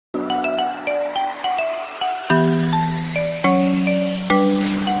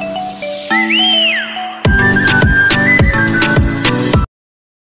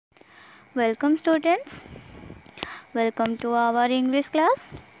Welcome students. Welcome to our English class.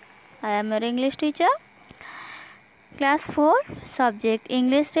 I am your English teacher. Class 4 subject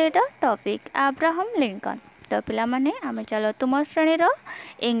English reader topic Abraham Lincoln. तो पिला माने आमे चलो तुम श्रेणी रो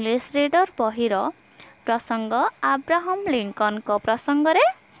इंग्लिश रीडर बही रो प्रसंग अब्राहम लिंकन को प्रसंग रे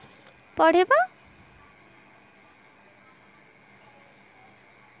पढ़िबा।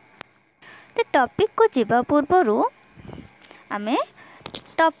 तो टॉपिक को जीवा पूर्वरु आमे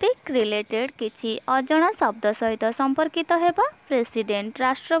टॉपिक रिलेटेड किछि अजଣା शब्द सहित संपर्कित हेबा। प्रेसिडेंट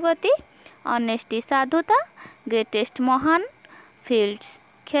राष्ट्रपति, ऑनेस्टी साधुता, ग्रेटेस्ट महान, फील्ड्स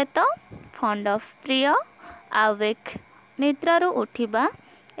खेत, फंड ऑफ प्रिय, अवेक निद्रारु उठिबा,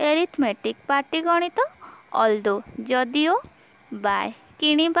 एरिथमेटिक पाटीगणित, ऑल्दो जदियो, बाय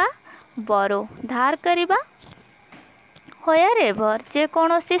किनिबा, बरो धार करिबा, होयर एवर जे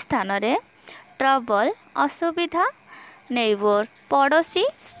कोनोसी स्थान रे, ट्रबल असुविधा, नेबर पड़ोसी,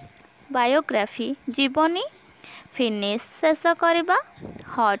 बायोग्राफी जीवनी, फिनिश शेष करवा,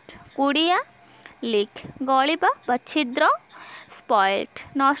 हट कुड़िया, लीक गलिबा बा छिद्र, स्पॉइल्ड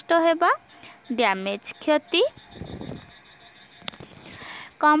नष्ट हेबा, डैमेज क्षति,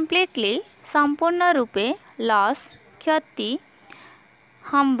 कंप्लीटली संपूर्ण रूपे, लॉस क्षति,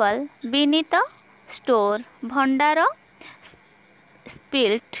 हम्बल विनीत, स्टोर भंडार,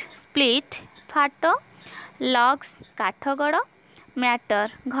 स्प्लिट फाट, लग्स काठगड़,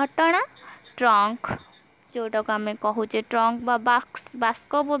 मैटर घटना, ट्रंक जोटा को आम कहूचे ट्रंक बा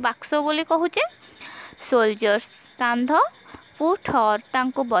बाक्स बोली कहूचे, सोल्जर्स कांध, पुट हर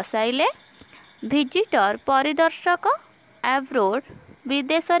तांको बसाइले, विजिटर परिदर्शक, एब्रोड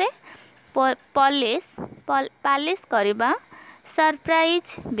विदेश रे, पालिश करिबा,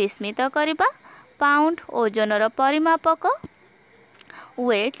 सरप्राइज विस्मित करिबा, पाउंड ओजनर परिमापक,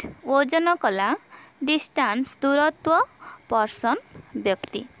 वेट ओजन कला, डिस्टेंस दूरत्व, पर्सन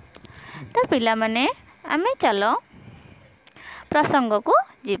व्यक्ति। तो पिला माने आमे चलो प्रसंग को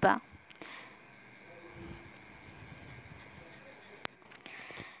जीवा।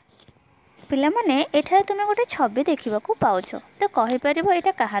 पिला माने एठारे तुमे गोटे छवि देखिबा को पाउछो। तो कहि परिबो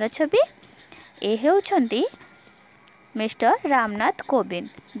एटा कहार छवि? ए हेउछंती मिस्टर रामनाथ कोविंद,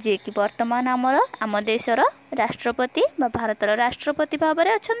 जे कि वर्तमान आम देशर राष्ट्रपति बा भारतर राष्ट्रपति भाव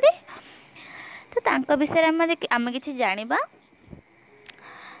में अछंती। तो तांको विषय आमे किछि जानिबा।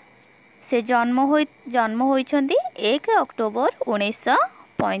 से जन्म होइछंती 1 अक्टोबर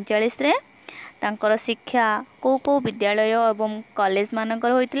 1945 रे। तांकर शिक्षा को विद्यालय एवं कॉलेज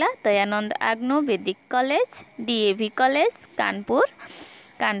मानकर होइतिला। दयानंद आग्नो वैदिक college, DAV college,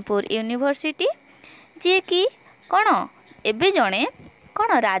 Kanpur university, जे कि कोन एबे जणे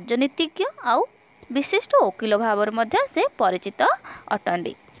कोन राजनीतिज्ञ आउ विशिष्ट वकील भाव में से परिचित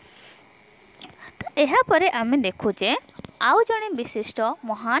अटंडी। एहा परे आमे देखुचे आउ जणे विशिष्ट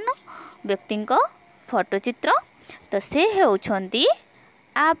महान व्यक्ति फोटो चित्र। तो से हेउछंती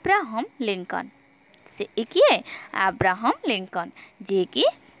अब्राहम लिंकन। से किए अब्राहम लिंकन, जे कि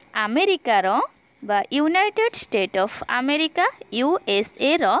अमेरिकार बा United state of America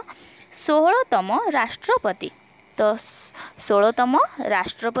USA रो 16तम राष्ट्रपति। तो 16तम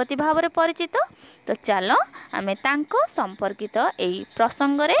राष्ट्रपति भाव में परिचित। तो चलो आमे तांको संपर्कित एई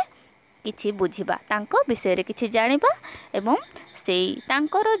प्रसंग रे किछि बुझिबा, तांको विषय रे किछि जानिबा एवं सेई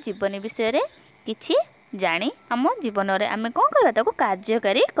तांकर जीवन विषय रे किछि जानी हम जीवन रे आमे कोन करबा ताको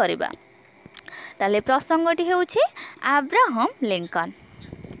कार्यकारी करबा। ताले प्रसंगटी हेउछि Abraham Lincoln.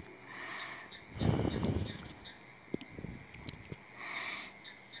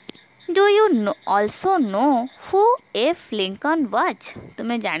 Do you also know who F Lincoln was?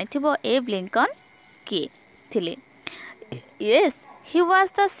 तुमे जानिथिबो एफ लिंकन किए थिले? Yes, he was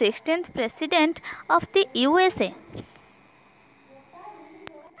the 16th president of the USA.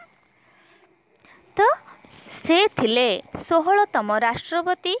 तो से थिले 16तम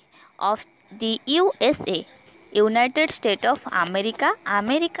राष्ट्रपति of the USA, United state of America,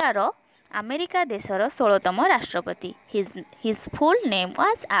 America देशर 16तम राष्ट्रपति। His full name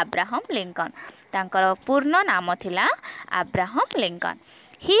was Abraham Lincoln. तांकर पूर्ण नाम थिला Abraham Lincoln.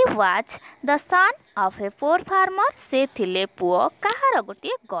 He was the son of a poor farmer. से थिले पुओ कहार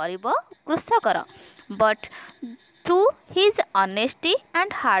गोटे गरीब कृषकर। But through his honesty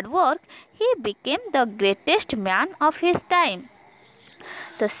and hard work, he became the greatest man of his time.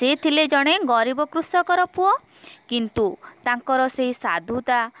 तो से थिले जणे गरीब कृषकर पुओ, किंतु तांकर से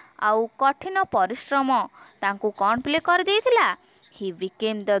साधुता आउ कठिन परिश्रम तांको कौन प्ले कर देथिला? He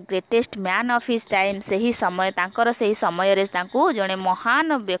became the greatest man of his time. सही समय तांकर सही समय रे तांको जणे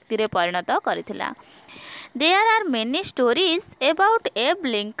महान व्यक्ति रे परिणत करथिला। There are many stories about Abe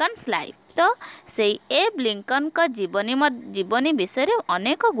Lincoln's life. तो सेई एब लिंकन का जीवनी विषय रे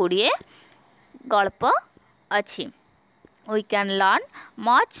अनेक गुड़िए गल्प अच्छी। We can learn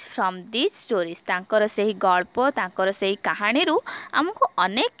much from this stories तांकर से गल्प तांकर से कहानी रू आमको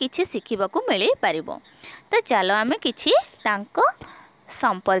अनेक किछि शिखिबाकू मिली पारिबो। तो चलो आमे किछि तांको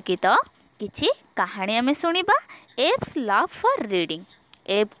संपर्कित किछि कहानी आमे सुनिबा। Abs love for reading.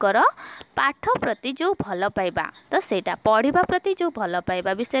 एब कर पाठ प्रति जो भल पाइबा तो सेटा पढ़िबा प्रति जो भल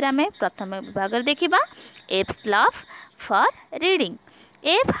पाइबा विषय आमे प्रथम विभाग देखिबा। Abs love for reading.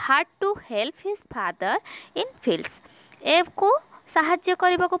 एब had to help his father in fields. एब को साहाय्य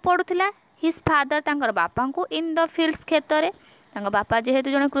करने को पड़ूला हिज फादर तांकर बापा को इन द फील्ड्स क्षेत्र में। तांकर बापा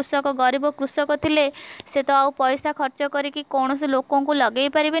जेहेतु जने कृषक गरीब कृषक थिले से तो आउ पैसा खर्च करिकी कौन से लोकों को लगे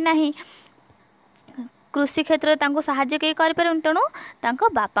पारिबे नाही कृषि क्षेत्र में साहाय्य कई करें तेणु तांको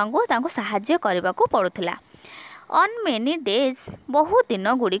बापा को तांको साहाय्य करने को पड़ूला। ऑन मेनी डेज बहु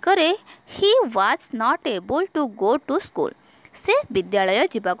दिन गुड़िक he was not able to go to school. से विद्यालय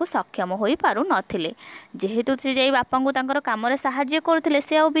जावाक सक्षम हो पारु नथिले जेहेतु से जाई बापा को तांकर काम रे साहाय्य करथिले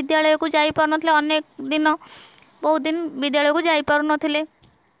से आ विद्यालय को जाई पार नथिले अनेक दिन बहुत दिन विद्यालय को जाई पारु नथिले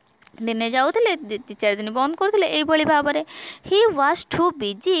दिने जाउथिले 2-4 दिन बंद करथिले एई भली भाबरे। ही वाज टू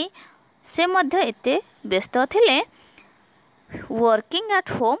बिजी से मध्य एते व्यस्त थिले working at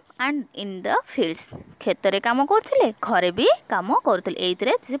home and in the fields खेतरे काम करथिले घरे भी काम करथिले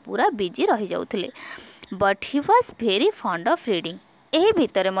एइतरे से पूरा बिजी रही जाउथिले। But he was very fund of reading. एही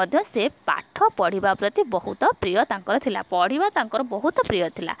भितरे मध्य से पाठ पढ़िबा प्रति बहुत प्रिय तांकर थिला पढ़िबा तांकर बहुत प्रिय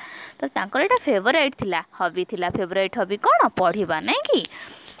थिला तो तांकर एटा फेवरेट थिला हॉबी थिला। फेवरेट हॉबी कोन पढ़िबा नै कि।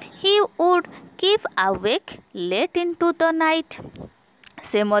 He would keep awake late into the night.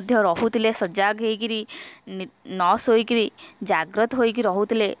 से मध्य रहुतिले सजाग हेगिरी न सोइकिरी जाग्रत होइकी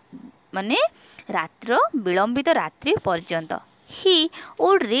रहुतिले माने रात्र विलंबित रात्रि पर्यंत। He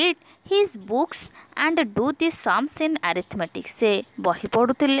would read his books and do the sums in arithmetic. से बही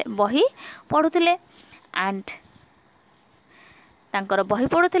पढ़ुथिले एंड तांकर बही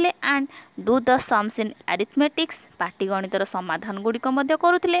पढ़ुथिले and do the sums in arithmetics पाटीगणितर समाधान गुड़िक मध्य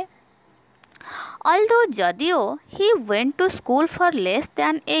करुथिले। Although जदिओ he went to school for less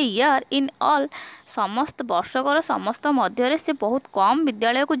than a year in all समस्त वर्षकर समस्त मध्य से बहुत कम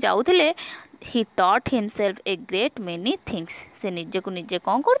विद्यालय को जाउथिले। He taught himself a great many things. से निजे को निजे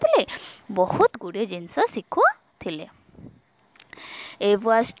कौन करथिले बहुत गुड़े जिनस शिखुथिले। एब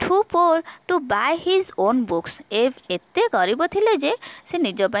was to pour to by his own books. एब एते गरीब थिले जे से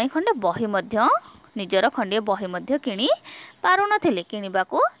निज पई खंडे बही मध्य निजर खंडे बही मध्य किनी पारु नथिले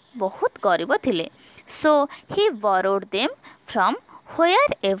किनिबाकू बहुत गरीब थिले। सो ही burrowed them from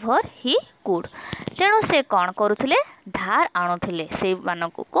where ever he could. तेणु से कौन करुथिले धार आणुथिले से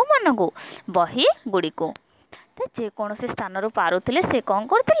मानकू को मानकू बही गुड़ी को तो जेकोसी स्थान पारुथिले से कौन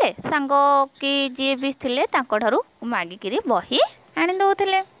करथिले सांग कि जी भी थिले तांको ठारू मागिकिरी बही आनी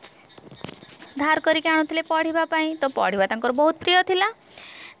दउथिले धार करके आणुथिले पढ़िबा पई। तो पढ़िबा तांकर बहुत प्रिय थिला।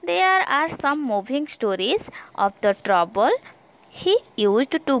 There are some moving stories of the trouble he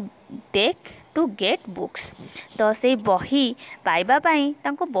used to take to get books. तो से बही पाइबा पाई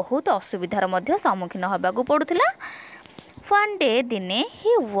तांको बहुत असुविधार मध्य सम्मुखीन होबाकू पड़ुथिला। वन डे दिने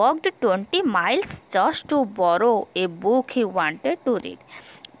he walked 20 miles just to borrow a book he wanted to read.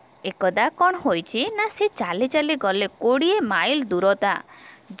 एकदा कौन होइछि ना से चाली चाली गले 20 माइल दूरता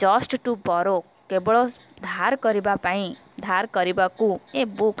जस्ट टू बोरो केवल धार करने a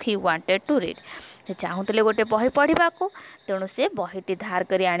book he wanted to read. से चाहूले गोटे बही पढ़ा तेणु से बहीटी धार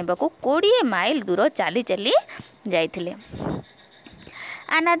कर आने को 20 माइल दूर चली चली जाइथिले।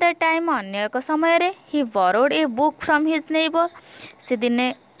 अनदर टाइम अन्य एक समय रे ही borrowed a book from his neighbour. से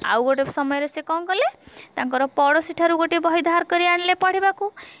दिने आउ गोटे समय से कौन कले तांकर पड़ोसी ठारू गोटे बही धार कर आनले पढ़ा।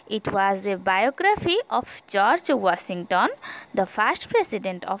 It was a biography of George Washington the first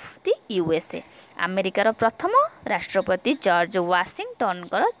president of the USA. अमेरिकार प्रथम राष्ट्रपति जॉर्ज वाशिंगटन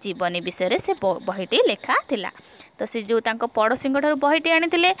जीवनी विषय से बहीटी लेखा थिला। तो से जो तांको पड़ोसी ठारू बहीटी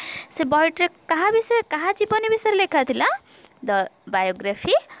आनी से बहीटे क्या जीवनी विषय लेखा थिला the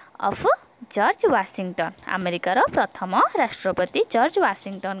biography of George Washington. अमेरिकार प्रथम राष्ट्रपति जॉर्ज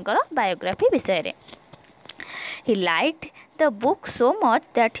वाशिंगटन बायोग्राफी विषय रे। He liked the book so much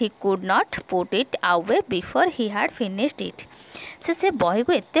that he could not put it away before he had finished it. से बही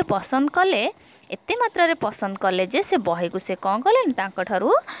को एते पसंद कले एते मात्रा रे पसंद कले जे से बही को से कौन कले तांको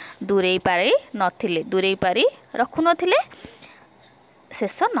ठारू दूरेई पारी रखु नथिले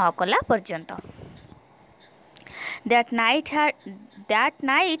शेष न कला पर्यंत। that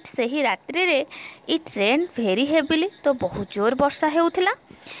night से ही रात्रि रे it rained very heavily। तो बहुत जोर वर्षा हेउथिला।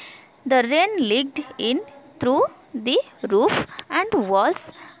 the rain leaked in through the roof and walls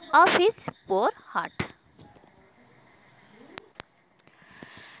of his poor hut।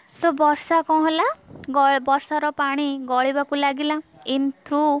 तो वर्षा कौन होला वर्षार पानी गलिबाकू लागिला in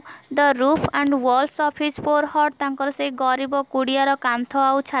through the roof and walls of his पोर हट तांकर से गरीब कुड़ियार कांथ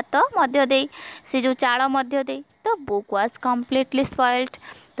आउ छात मध्य दे से जो चाल मध्य दे the book was completely spoiled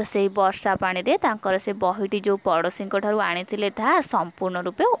तो से वर्षा पानी रे तांकर से बहीटी जो पड़ोसी ठारू आनी ता संपूर्ण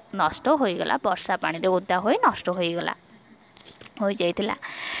रूपे नष्ट हो गला वर्षा पानी रे ओदा होई नष्ट हो गला हो जाइतिला।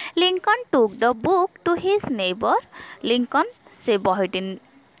 Lincoln took the book to his neighbour Lincoln से बहीटी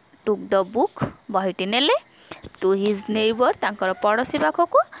टुक द बुक बहीटी नेले टू हिज नेबर तांकर पड़ोसी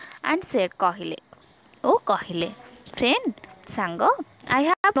पाखक एंड सेड कहले फ्रेंड सांग आई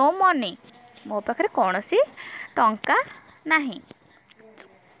हैव नो मनी मो पाखे कौन सी टंका नहीं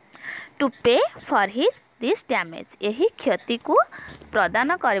टू पे फॉर हिज दिस डैमेज यही क्षति को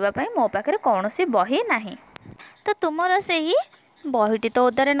प्रदान करने मो पाखे कौन सी बही नहीं तो तुमर से ही बहीटी तो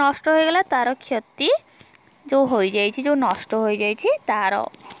ओदारे नष्ट हो गला तार क्षति जो हो जाइए जो नष्ट हो जाइए तार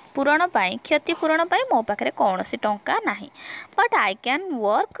पूरण पाई क्षति पूरण पाई मो पाखे कौन सी टंका नहीं but I can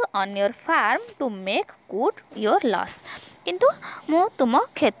work on your farm to make good your loss किंतु मु तुम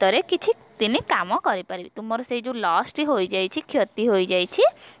खेत रे किछि दिन काम करि परिबि तुमर से जो लॉस टी हो जाइए क्षति हो जाइए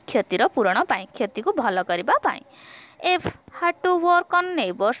क्षतिर पूरण पाई क्षति को भल करबा पाई F had to work on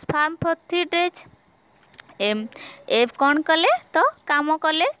neighbours farm for 3 days F कौन कले तो काम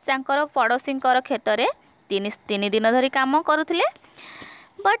कले तांकर पड़ोसी क्षेत्र में 3 दिन धरी काम करुथिले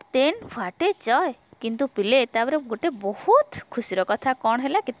but then what a joy किंतु पिले तापर गोटे बहुत खुशीर कथा कौन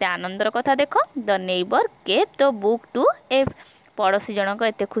है केते आनंदर कथा देख the neighbour cap the book to F पड़ोसी जनक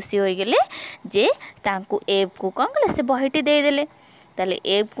एते खुशी हो गले जे तांकू एफ को कौन कले से बहीटी दे देले ताले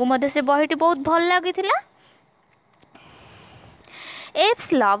एफ को मधे से बहीटी बहुत भल लागिथिला।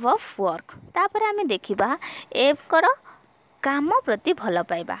 एफ्स लव ऑफ वर्क तापर आमे देखिबा एफ कर काम प्रति भल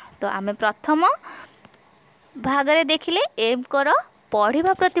पाइबा तो आमे प्रथम भागरे देखिले एफ कर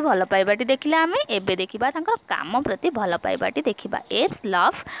पढ़िबा प्रति भल पाइबाटी देखिले आमे एबे देखिबा तांकर काम प्रति भल पाइबाटी देखिबा एफ्स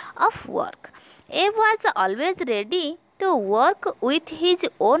love of work F was always ready to work with his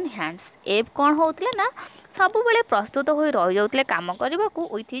own hands F कौन होतले ना सब बेले प्रस्तुत हो रही जाउतले काम करबा को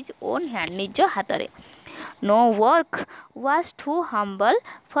विथ हिज ओन हैंड निज हाथ रे no work was to humble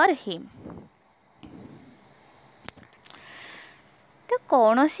for him तो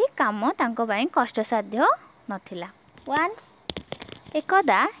कौन सी काम तांको बाई कष्टसाध्य नथिला। वन्स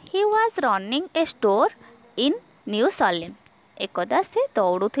एकदा he was running A store in new Salim एकदा से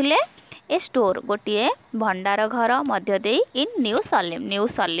दौड़ुथिले ए स्टोर गोटे भंडार घर मध्य दे इन न्यू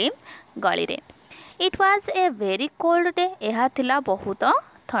सलीम गली रे it was a very cold day यह थिला बहुत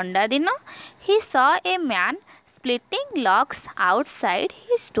ठंडा दिन he saw a man splitting logs outside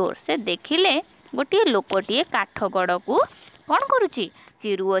his store से देखिले गोटे लोकटिए काठ गड़ को कौन करुची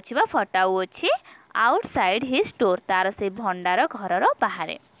चिरू अच्छी बा फटाऊ अच्छी आउटसाइड हिज स्टोर तार से भंडार घर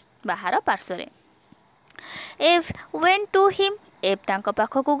बाहर पार्श्व F went to him F तांको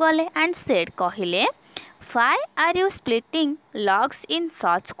पाखकू गले एंड सेड कहले why are you splitting logs in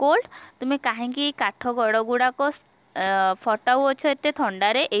such cold तुम्हें कहीं काठ गड़ गुड़ाक फटाऊ अच्छ एत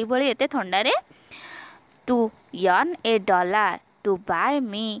थंडारे एते थंडारे to earn A dollar to bye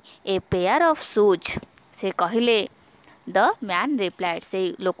me a pair of shoes से कहले द मैन रिप्लाइड से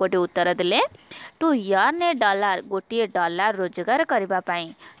लोकटे उत्तर देले टू अर्न ए डॉलर गोटे डॉलर रोजगार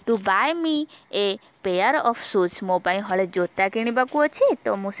करने to bye me a pair of shoes मो पाई हले जोता किणवा को अच्छी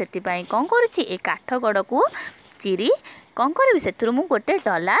तो मुझे कौन करुच्ची ए काठ गड़ को चिरी कौन करी से गोटे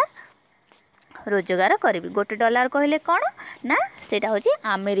डॉलर रोजगार करी गोटे डॉलर कहले कौन ना सेटा होची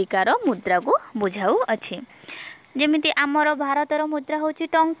अमेरिकार मुद्रा को बुझाऊ अच्छी जमिति आमर भारतर मुद्रा होची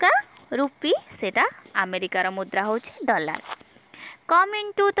टंका रुपी सेटा अमेरिकार मुद्रा होची dollar come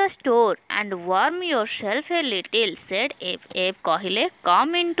into the store and warm yourself a little said F कहले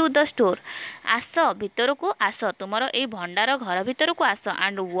कम इनटू द स्टोर आस भितर को आस तुमर ए भंडार घर भितर को us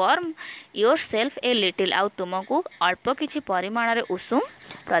and warm yourself a little आउ तुमको अल्प किछि परिमाण रे उषुम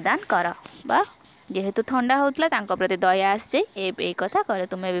प्रदान कर बा जेहेतु ठंडा होतला तांको प्रति दया आसे ए कथा कहले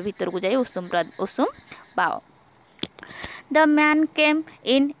तुम भितर को जाई उषुम पाओ the man came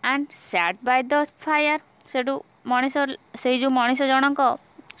in and set by the fire Sedu Manish से जो मनीष जनक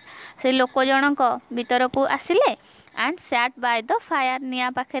से लोक जनक भीतर को आसिले and set by the fire निया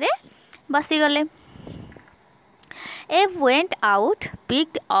पाखरे बसीगले F went out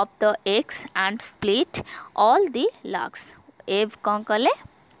picked up the eggs and split all the logs F कौन कले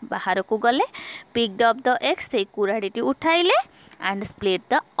बाहर को गले पिक्ड अप द एग्स से Kuradi उठाइले and split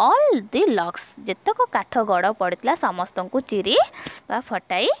the all the logs जेतक काठ गड़ पड़ता समस्त को चिरी बा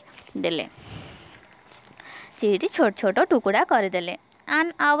फटाई देले चिरी छोट छोट टुकड़ा करदेले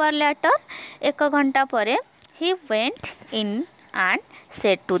एन आवर लेटर 1 घंटा पर he went in and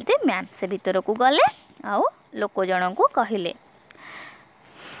said to the man से भीतर को गले आउ लोक जन को कहले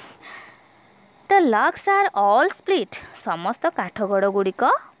द लग्स आर ऑल स्प्लिट समस्त काठगड़ गुड़िक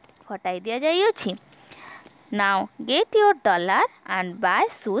फटाई दि जाइए now get your dollar and bye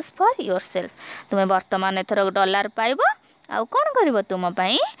shoes for your self तुम्हें वर्तमान एथर डॉलर पाइब आउ कौन कर तुम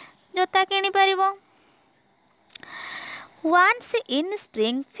जोता किनी पारिबो once in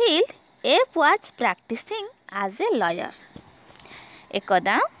Springfield F was practising as a lawyer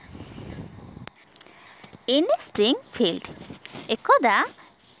एकदा इन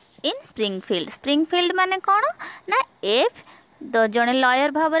स्प्रिंगफील्ड माने कौन ना एफ जड़े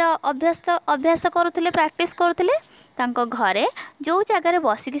लॉयर भाव अभ्यास करुले प्रैक्टिस करुले तांको घरे जो जगार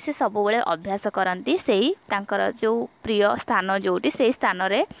बसिकी से सब बेले अभ्यास करती से जो प्रिय स्थान जोटी से स्थान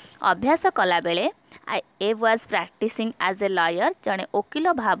रे अभ्यास कला बेले ए was practising as a lawyer जड़े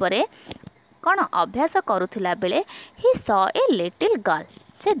वकील भाव कौन अभ्यास करुला बेले he saw a little girl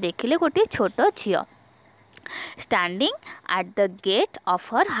से देखिले गोटे छोट झी standing at the gate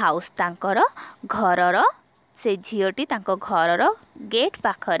of her house तांकर घरर से झीटी तांको घरर गेट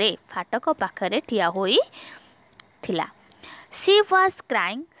पाखरे फाटक पाखरे ठिया होई थिला सी वाज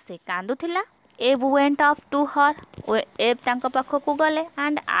क्राइंग से कांदुथिला एब वेंट अप टू हर एब तांको पाखकू गले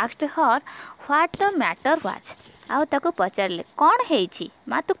and asked her what the matter was आउ ताको पचारले कौन हेइछि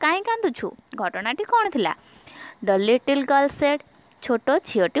माँ तू काहे कांदुछु घटनाटी कौन थिला द लिटिल गर्ल सेड छोट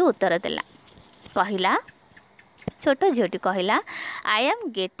झीटी उत्तर देला कहिला छोट झीटी कहला I am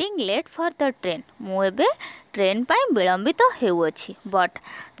getting late for the train मु एबे ट्रेन पाई विलंबित हेउछि बट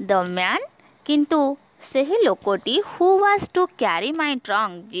द मैन किंतु सही लोकटी हु वाज टू क्यारी माई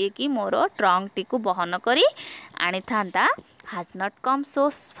ट्रंक जी कि मोर ट्रंक टी को बहन करी आनी थांता हाज नॉट कम सो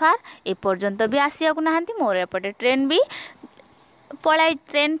फार एपर्यंत भी आसिया को नाहंती मोर एपटे ट्रेन भी पलाई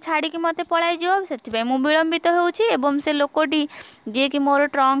ट्रेन छाड़ी कि मते पलाई जो से मु विलंबित होउछि एवं से लोकटी जे कि मोर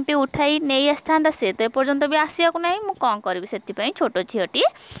ट्रंक टी उठाई नहीं आसता से तो एपर्यंत भी आसिया को नहीं मु कौन करी से छोट झीटी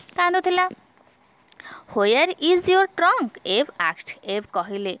कांदुथिला व्हेयर इज योर ट्रंक एव आस्क्ड एव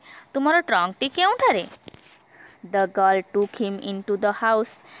कहले तुमर trunk T केउठारे the girl took him into the house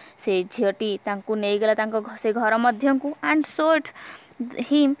से झीटी तांकु नहीं गला तांको से घर मध्य को and showed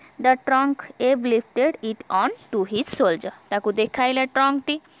him the trunk एव lifted it on to his shoulder Taku देखाइले trunk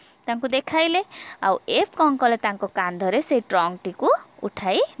T तांकु देखाइले आउ एव कौन कले तांको कांधरे से ट्रंक टी को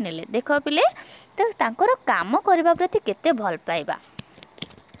उठाई नेले देख पिले तो तांकर काम करबा प्रति केते भल पाइबा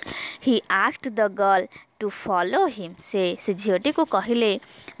he asked the girl to follow him से झीटी को कहले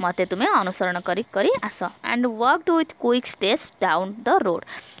मते तुम्हें अनुसरण करी us and worked with quick steps down the road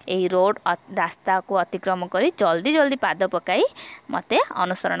यही रोड रास्ता को अतिक्रम करी जल्दी जल्दी पाद पकाई मते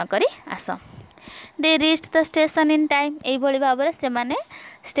अनुसरण करी आस they reached the station in time यही भाव से माने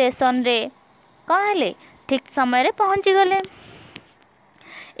स्टेशन रे कौन हेले ठीक समय रे पहुंची गले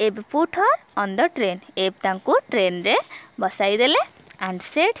एब put her on the train एब तांको ट्रेन रे बसाई देले and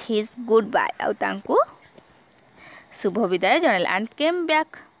said his good bye आउ तांको शुभ विदाय जनल एंड केम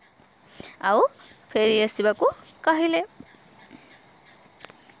बैक आउ फेरी आसवा को कहले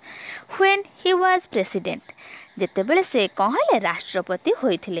व्हेन ही वाज प्रेसिडेंट जेतेबेले से कहले राष्ट्रपति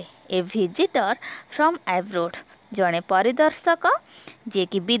होइथिले ए विजिटर फ्रॉम एब्रोड जड़े परिदर्शक जे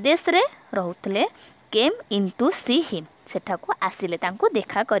कि विदेश रे रहुतले केम इनटू सी हिम सेठाको आसिले तांको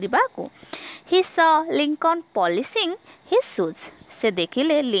देखा करबा को he saw Lincoln polishing his shoes से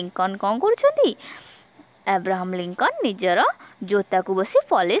देखिले लिंकन कौन करुछंती अब्राहम लिंकन निजर जोता को बसी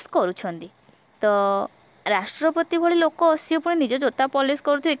पॉलिश करुछंती तो राष्ट्रपति भली लोक सी पुणी निज जोता पॉलिश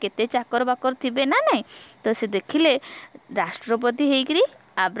करुथे केते चाकर बाकर थिबे ना नहीं तो से देखिले राष्ट्रपति हेकरी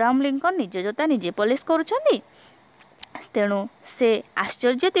अब्राहम लिंकन निज जोता निजे पॉलिश करुछंती तेणु से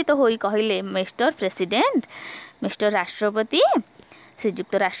आश्चर्यतीत होई कहले मिस्टर प्रेसिडेंट मिस्टर राष्ट्रपति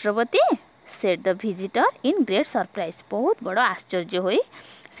श्रीयुक्त राष्ट्रपति said the visitor in great surprise बहुत बड़ आश्चर्य होई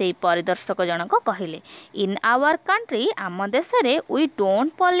से परिदर्शक जनक कहले इन आवर कंट्री आम देश रे we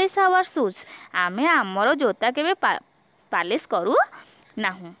don't polish our shoes आमे आमर जोता केबे पॉलिश करू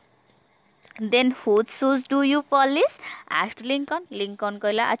नाहु then whose shoes do you polish asked Lincoln Lincoln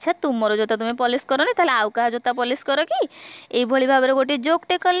कहला अच्छा तुमर जोता तुम्हें पॉलिश करनी ताले आउ का जोता पॉलिश कर कि एई भली भाबरे गोटे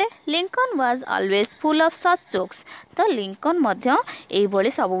जोकटे कले Lincoln was always full of such jokes तो लिंकन मध्य एई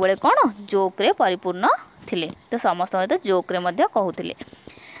भली सब बेले कोन जोक रे परिपूर्ण थिले तो समस्त तो जोक रे मध्य कहउथिले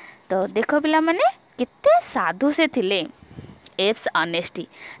तो देख पिला माने केते साधु से थिले एप्स ऑनेस्टी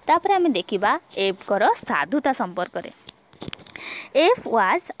तापर हमें देखिबा एप कर साधुता संपर्क रे F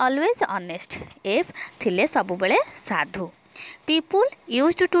was always honest F थिले सब बेले साधु people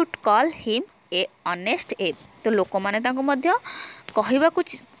used to call him a honest app तो लोक माने तांको मध्य कहबा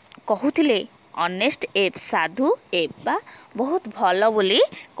कहूथिले ଅନେଷ୍ଟ ଏପ୍ ସାଧୁ ଏପ୍ ବା ବହୁତ ଭଲ ବୋଲି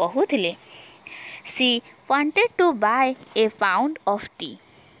କହୁଥିଲେ। C wanted two bye A pound of T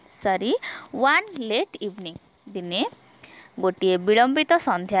sorry one late evening ଦିନେ ଗୋଟିଏ ବିଳମ୍ବିତ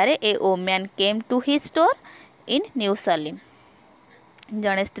ସନ୍ଧ୍ୟାରେ ଏ ଓମ୍ୟାନ୍ କେମ୍ to his store in new Salim.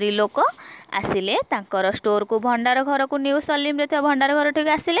 ଜଣେ ସ୍ତ୍ରୀ ଲୋକ ଆସିଲେ ତାଙ୍କର ଷ୍ଟୋରକୁ ଭଣ୍ଡାର ଘରକୁ ନ୍ୟୁ ସଲିମ୍ରେ ଥିବା ଭଣ୍ଡାର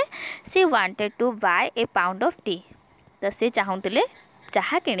ଘରଠିକୁ ଆସିଲେ। C wanted two bye A pound of ଟି ତ ସେ ଚାହୁଁଥିଲେ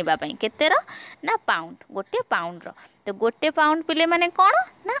ଚାହା କିଣିବା ପାଇଁ। କେତେର ନା ପାଉଣ୍ଡ, ଗୋଟିଏ ପାଉଣ୍ଡର। ତ ଗୋଟେ ପାଉଣ୍ଡ ପିଲେ ମାନେ କ'ଣ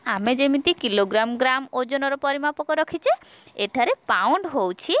ନା ଆମେ ଯେମିତି କିଲୋଗ୍ରାମ ଗ୍ରାମ ଓଜନର ପରିମାପକ ରଖିଛେ ଏଠାରେ ପାଉଣ୍ଡ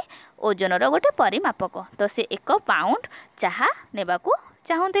ହେଉଛି ଓଜନର ଗୋଟେ ପରିମାପକ। ତ ସେ 1 ପାଉଣ୍ଡ ଚାହା ନେବାକୁ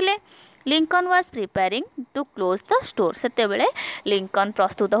ଚାହୁଁଥିଲେ। Lincoln was preparing two close the store. ସେତେବେଳେ ଲିଙ୍କନ୍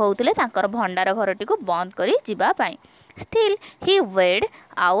ପ୍ରସ୍ତୁତ ହେଉଥିଲେ ତାଙ୍କର ଭଣ୍ଡାର ଘରଟିକୁ ବନ୍ଦ କରି ଯିବା ପାଇଁ। Steel Hi wade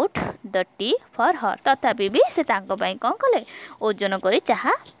out the T for ହର୍। ତଥାପି ବି ସେ ତାଙ୍କ ପାଇଁ କ'ଣ କଲେ ଓଜନ କରି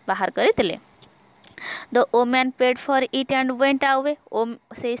ଚାହା ବାହାର କରିଥିଲେ। ଦ woman paid for eat and went away.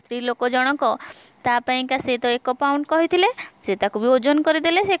 ସେଇ ସ୍ତ୍ରୀ ଲୋକ ଜଣକ ତା ପାଇଁକା ସେ ତ 1 ପାଉଣ୍ଡ କହିଥିଲେ ସେ ତାକୁ ବି ଓଜନ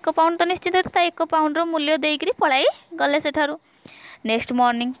କରିଦେଲେ। ସେ 1 ପାଉଣ୍ଡ ତ ନିଶ୍ଚିତ ତା 1 ପାଉଣ୍ଡର ମୂଲ୍ୟ ଦେଇକରି ପଳାଇ ଗଲେ ସେଠାରୁ। ନେକ୍ସଟ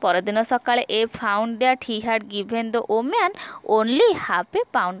ମର୍ଣ୍ଣିଂ ପରଦିନ ସକାଳେ ଏ ଫାଉଣ୍ଡ that he had given the woman only half A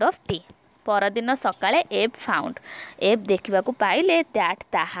pound of ଟି। ପରଦିନ ସକାଳେ ଏବ୍ ଫାଉଣ୍ଡ ଏବ୍ ଦେଖିବାକୁ ପାଇଲେ ଦ୍ୟାଟ୍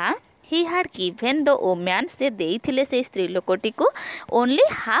ତାହା he had given the woman ସେ ଦେଇଥିଲେ ସେଇ ସ୍ତ୍ରୀ ଲୋକଟିକୁ only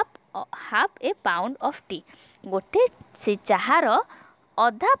half A pound of ଟି ଗୋଟେ ସେ ଚାହାର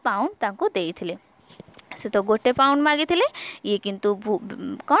ଅଧା ପାଉଣ୍ଡ ତାଙ୍କୁ ଦେଇଥିଲେ। ସେ ତ 1 ପାଉଣ୍ଡ ମାଗିଥିଲେ ଇଏ କିନ୍ତୁ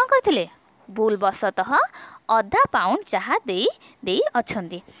କ'ଣ କରିଥିଲେ ଭୁଲ ବଶତଃ ଅଧା ପାଉଣ୍ଡ ଚାହା ଦେଇ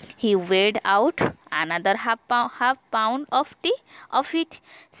ଅଛନ୍ତି। ହି wade out another half pound of ଇଟ୍।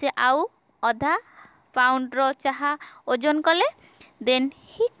 ସେ ଆଉ ଅଧା ପାଉଣ୍ଡର ଚାହା ଓଜନ କଲେ। ଦେନ୍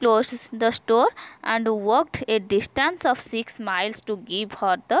ହି closed the store and ୱାକ୍ଡ A distance of 6 miles two give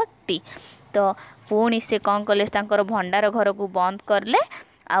ହର୍ ଦ ଟି। ତ ପୁଣି ସେ କ'ଣ କଲେ ତାଙ୍କର ଭଣ୍ଡାର ଘରକୁ ବନ୍ଦ କଲେ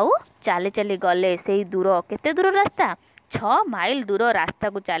ଆଉ ଚାଲି ଚାଲି ଗଲେ ସେଇ ଦୂର କେତେ ଦୂର ରାସ୍ତା 6 ମାଇଲ ଦୂର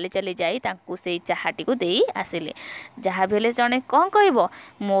ରାସ୍ତାକୁ ଚାଲି ଚାଲି ଯାଇ ତାଙ୍କୁ ସେଇ ଚାହାଟିକୁ ଦେଇ ଆସିଲେ। ଯାହା ବି ହେଲେ ଜଣେ କ'ଣ କହିବ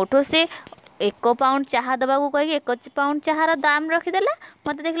ମୋଠୁ ସେ 1 ପାଉଣ୍ଡ ଚାହା ଦେବାକୁ କହିକି 1 ପାଉଣ୍ଡ ଚାହାର ଦାମ ରଖିଦେଲା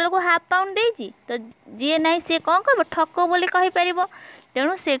ମୋତେ ଦେଖିଲା ବେଳକୁ ହାଫ୍ ପାଉଣ୍ଡ ଦେଇଛି। ତ ଯିଏ ନାହିଁ ସିଏ କ'ଣ କହିବ ଠକ ବୋଲି କହିପାରିବ।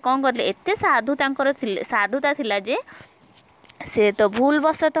 ତେଣୁ ସେ କ'ଣ କରିଲେ ଏତେ ସାଧୁତା ଥିଲା ଯେ ସେ ତ ଭୁଲ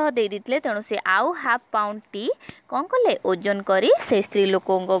ବଶତଃ ଦେଇଥିଲେ। ତେଣୁ ସେ ଆଉ ହାଫ୍ ପାଉଣ୍ଡ ଟି କ'ଣ କଲେ ଓଜନ କରି ସେ ସ୍ତ୍ରୀ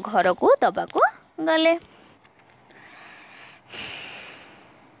ଲୋକଙ୍କ ଘରକୁ ଦେବାକୁ ଗଲେ।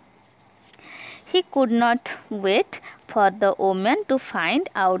 He could not wait for the woman to find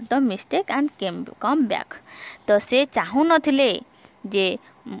out the mistake and come back. ତ ସେ ଚାହୁଁନଥିଲେ ଯେ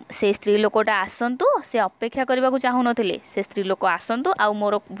ସେ ସ୍ତ୍ରୀ ଲୋକଟା ଆସନ୍ତୁ ସେ ଅପେକ୍ଷା କରିବାକୁ ଚାହୁଁନଥିଲେ ସେ ସ୍ତ୍ରୀ ଲୋକ ଆସନ୍ତୁ ଆଉ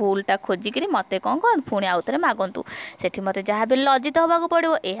ମୋର ଭୁଲଟା ଖୋଜିକିରି ମୋତେ କ'ଣ ପୁଣି ଆଉ ଥରେ ମାଗନ୍ତୁ ସେଠି ମୋତେ ଯାହା ବି ଲଜ୍ଜିତ ହେବାକୁ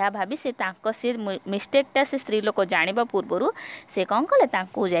ପଡ଼ିବ ଏହା ଭାବି ସେ ମିଷ୍ଟେକ୍ଟା ସେ ସ୍ତ୍ରୀ ଲୋକ ଜାଣିବା ପୂର୍ବରୁ ସେ କ'ଣ କଲେ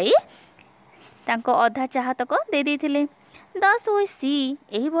ତାଙ୍କୁ ଯାଇ ତାଙ୍କ ଅଧା ଚାହା ତକ ଦେଇଥିଲେ। Thus we see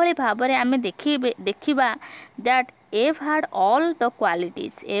ଏହିଭଳି ଭାବରେ ଆମେ ଦେଖିବା that Eve had all the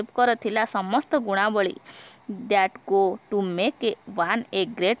qualities ଏଭ୍ଙ୍କର ଥିଲା ସମସ୍ତ ଗୁଣାବଳୀ that go to make one a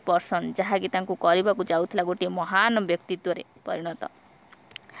great person ଯାହାକି ତାଙ୍କୁ କରିବାକୁ ଯାଉଥିଲା ଗୋଟିଏ ମହାନ ବ୍ୟକ୍ତିତ୍ୱରେ ପରିଣତ।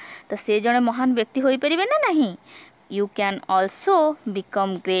 ତ ସେ ଜଣେ ମହାନ ବ୍ୟକ୍ତି ହୋଇପାରିବେ ନା ନାହିଁ। You can also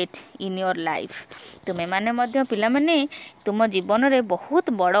become great in your life। ତୁମେମାନେ ମଧ୍ୟ ପିଲାମାନେ ତୁମ ଜୀବନରେ ବହୁତ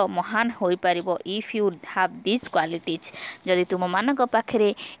ବଡ଼ ମହାନ ହୋଇପାରିବ if you have these qualities। ଯଦି ତୁମମାନଙ୍କ ପାଖରେ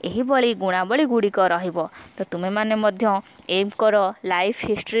ଏହିଭଳି ଗୁଣାବଳୀ ଗୁଡ଼ିକ ରହିବ ତ ତୁମେମାନେ ମଧ୍ୟ ଏଙ୍କର ଲାଇଫ୍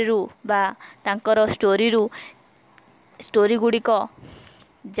ହିଷ୍ଟ୍ରିରୁ ବା ତାଙ୍କର ଷ୍ଟୋରି ଗୁଡ଼ିକ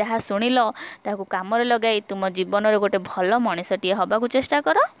ଯାହା ଶୁଣିଲ ତାକୁ କାମରେ ଲଗାଇ ତୁମ ଜୀବନରେ ଗୋଟେ ଭଲ ମଣିଷଟିଏ ହେବାକୁ ଚେଷ୍ଟା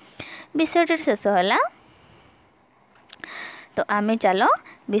କର। ବିଷୟଟି ଶେଷ ହେଲା। ତ ଆମେ ଚାଲ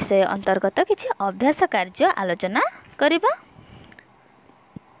ବିଷୟ ଅନ୍ତର୍ଗତ କିଛି ଅଭ୍ୟାସ କାର୍ଯ୍ୟ ଆଲୋଚନା କରିବା।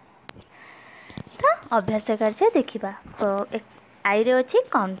 ତ ଅଭ୍ୟାସ କାର୍ଯ୍ୟ ଦେଖିବା। ତ ଆଇରେ ଅଛି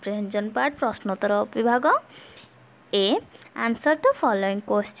କମ୍ପ୍ରିହେନ୍ସନ୍ ପାର୍ଟ ପ୍ରଶ୍ନୋତ୍ତର ବିଭାଗ। ଏ answer the following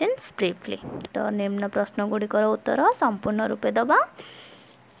questions briefly. ତ ନିମ୍ନ ପ୍ରଶ୍ନ ଗୁଡ଼ିକର ଉତ୍ତର ସମ୍ପୂର୍ଣ୍ଣ ରୂପେ ଦେବା।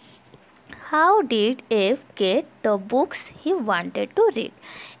 ହାଉ did ଏଭ୍ gate the books Hi wanted two read.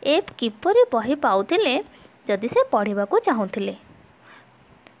 ଏଭ୍ କିପରି ବହି ପାଉଥିଲେ ଯଦି ସେ ପଢ଼ିବାକୁ ଚାହୁଁଥିଲେ।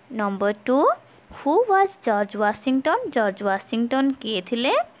 Number 2 who was George Washington. George Washington କିଏ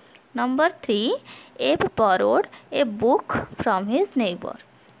ଥିଲେ। Number 3 ଏଭ୍ ବରୋଡ୍ A book from his ନେଇବର୍।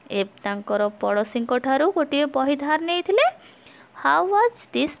 ଏଭ୍ ତାଙ୍କର ପଡ଼ୋଶୀଙ୍କ ଠାରୁ ଗୋଟିଏ ବହି ଧାର ନେଇଥିଲେ। ହାଉ ୱାଜ୍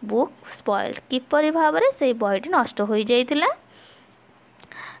ଦିସ୍ ବୁକ୍ ସ୍ପଏଲ୍ଡ। କିପରି ଭାବରେ ସେଇ ବହିଟି ନଷ୍ଟ ହୋଇଯାଇଥିଲା।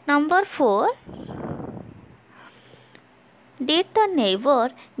 Number 4 did the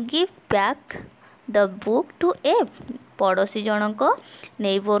ନେଇବର୍ give back the book two ଏଭ୍। ପଡ଼ୋଶୀ ଜଣଙ୍କ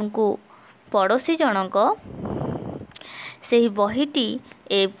ନେଇବର୍ଙ୍କୁ पड़ोशी जनक से बहीटी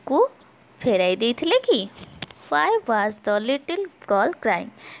एब को फेराई देथिले कि Why was the little girl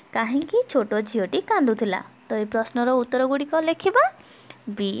crying? कहीं छोट झीटी कांदुला। तो ये प्रश्नर उत्तर गुड़िक लिखा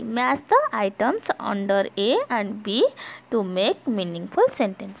B match the items under A and B to make meaningful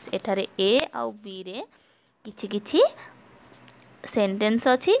sentence. एठारे ए आउ बी रे किछि सेंटेंस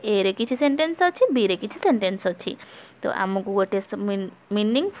अच्छी ए रे किछि सेंटेंस अच्छी बी रे किछि सेंटेंस अच्छी। तो आमको गोटे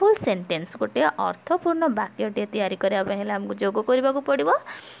मीनिंगफुल सेंटेंस गोटे अर्थपूर्ण वाक्यटे तैयारी करने आमको जोग करने को पड़ो।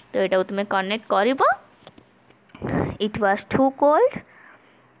 तो यहाँ तुम्हें कनेक्ट कर इट वाज टू कोल्ड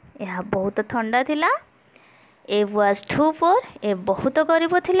यह बहुत ठंडा थिला। ए वाज टू पोर ए बहुत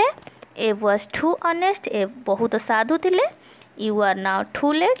गरीब थिले। ए वाज टू ऑनेस्ट ए बहुत साधु थिले। You are now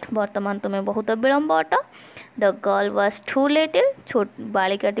to late वर्तमान तुम्हें बहुत विलंब अट। The girl was to little छोट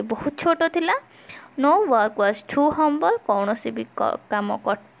बालिकाटी बहुत छोट थिला। No work was to humble कौन सी भी काम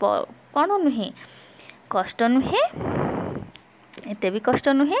कौन नुहे कष्ट नुहे एते भी कष्ट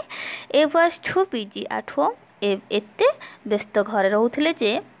नुहे। ए was too busy at home एते व्यस्त घरे रोते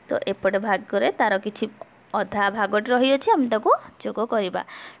जे। तो एपटे भाग तार किसी अधा भागट रही अच्छे आम ताको जोग करवा।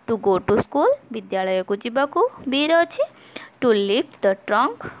 टू गो टू स्कूल विद्यालय को जीवाकू बी रे अच्छी। To lift the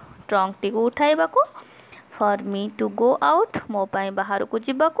trunk trunk T को उठाइबा को। For me to go out मो पाई बाहर को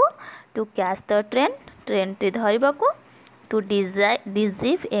जीवाकू। To catch the train train T धरबा को। टू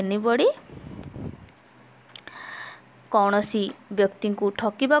डिसीव एनीबॉडी कौन सी व्यक्ति को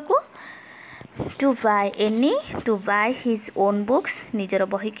ठकिबा को। To by any two by his own books निजर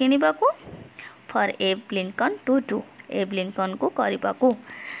बही किणवा को। फॉर एब लिंकन टू डू एब लिंकन को करने को।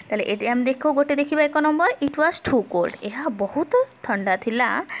 ताले ये आम देख गोटे देखा एक number it was to cold यह बहुत ठंडा थिला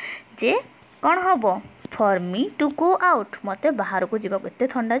जे कौन हम for me to go out मत बाहर को जावाक एत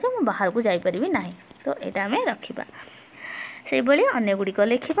ठंडा जे मुझे बाहर को जापरि ना। तो यहाँ आम रखा से भाई अनेक गुड़िक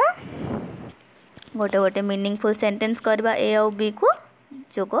लिखा गोटे गोटे मीनिंगफुल सेंटेंस करवा ए आउ बी को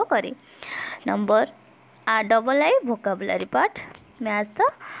जोग करी। Number double I वोकाबुलारी part match the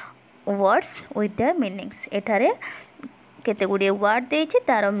words with their meanings. एठारे केते गुड़िए वर्ड देछि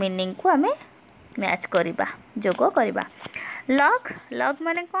तार मीनिंग को आमे मैच करवा जोग करवा। लग लग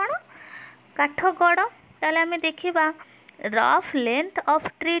माने कौन काठ गड़ ताले आमे देखिबा रफ लेंथ ऑफ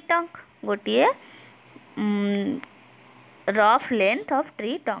ट्री टंक गोटे रफ लेंथ ऑफ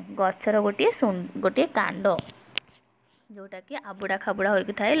ट्री टंक गछर गोटे कांड जोटा कि आबुड़ा खाबुड़ा होइक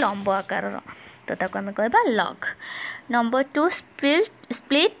थाए लंब आकार। तो ताको आमे कहबा लग। नंबर टू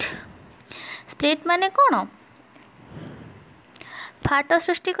स्प्लिट स्प्लिट माने कौन फाट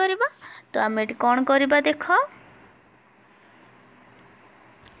सृष्टि करवा। तो आम ये कौन करवा देख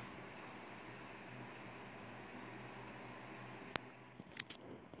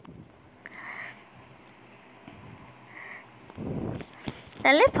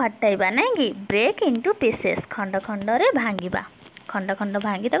ताले फटाइबा नहीं कि ब्रेक इनटू पीसेस खंड खंड रे भांगिबा खंड खंड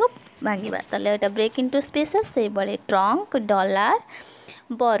भांगी ताको भांगिबा। ताले एटा ब्रेक इनटू पीसेस से बड़े ट्रंक डॉलर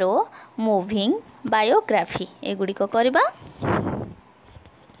बरो मूविंग बायोग्राफी एगुड़ी को करवा।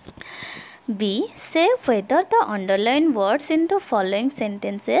 बी से whether the underline words in the following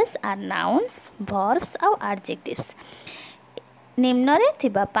sentences are nouns verbs आउ एडजेक्टिव्स। निम्न रे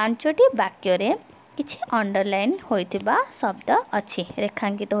थिबा पांचटी वाक्य रे किछि अंडरलाइन होइतिबा शब्द अच्छी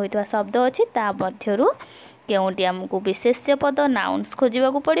रेखांकित होइतिबा शब्द अच्छी ता मध्यरु केउंटी हमको विशेष्य पद नाउन्स खोजिबा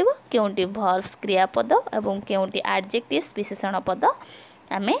को पड़िबो केउंटी वर्ब्स क्रियापद एवं केउंटी एडजेक्टिव्स विशेषण पद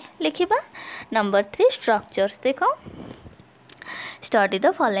आमे लिखिबा। नंबर 3 स्ट्रक्चर्स देखो study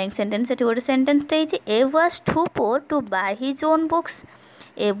the following sentence. Eighty गोटे सेंटेंस देछि ए was to pour to by his own books.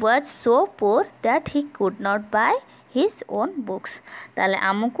 A was so pour that he could not by his own books. ताले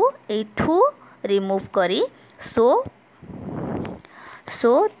हमको एठू रिमूव करी सो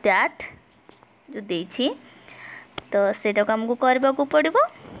दैट जो देछि तो सेटा को हमको करबा को पड़िबो।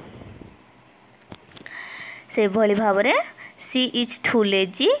 से भली भाव रे सी is too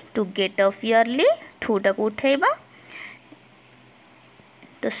lazy to get up yearly टूटा को उठेबा।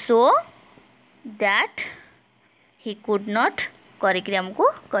 तो so that he could not करिक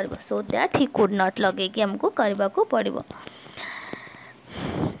हमको करबो so that he could not लगे कि हमको करबा को पड़िबो।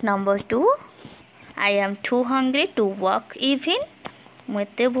 Number 2 I am to hungry to work even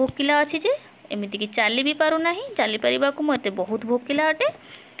मुझे भोकिला अच्छी जे एमती कि चली भी पारू ना चली पार मत बहुत भोकिला अटे।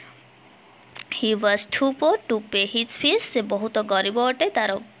 He was to pour to पे हिज फीस से बहुत गरीब अटे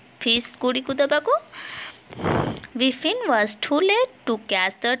तार फीस गुड़ी को देवा को। Vipin was to late to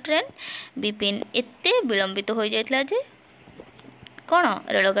catch the train Vipin एते विलंबित हो जाइतला जे कौन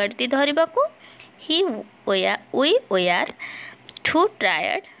रेलगाड़ी धरवा को। We where to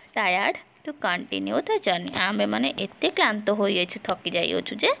tired to continue the journey आमे माने एते क्लांत हो जाइछु थकी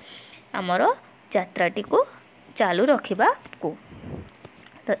जाइछु जे आमर यात्राटी को चालू रखा को।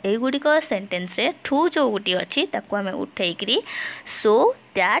 तो युड़िक सेंटेंस रे ठू जो गोटी अच्छी ताको आम उठेकरी सो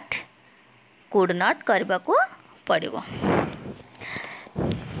दैट कुड नॉट करने को पड़ो।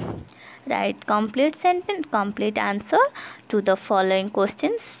 Right complete sentence complete answer to the following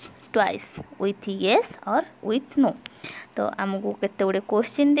questions twice with yes और विथ नो। तो आमको केते गुड़े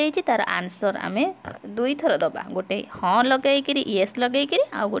क्वेश्चन देछि तार आंसर आमे दुई थर दबा, गोटे हाँ लगेकरी येस लगेकरी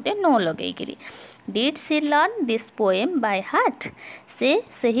आ गोटे no लगेकरी। Did C learn this poem by heart, से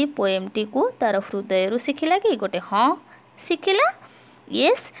सही पोएम टी को तार हृदय रु शिखिला कि गोटे हाँ शिखिला,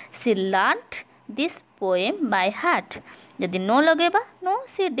 yes C learned this poem by heart. यदि no लगेबा no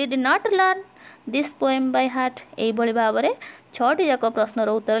C did not learn this poem by heart. एई भली भाबरे 6टी जाक प्रश्नर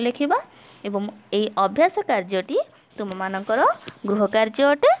उत्तर लिखिबा एवं एई अभ्यास कार्यटी तुम मानकर गृह कार्य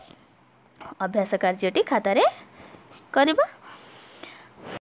अटे। अभ्यास कार्यटी खातारे करिबा।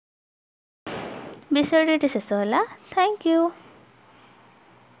 विषयटी शेष होला। Thank you.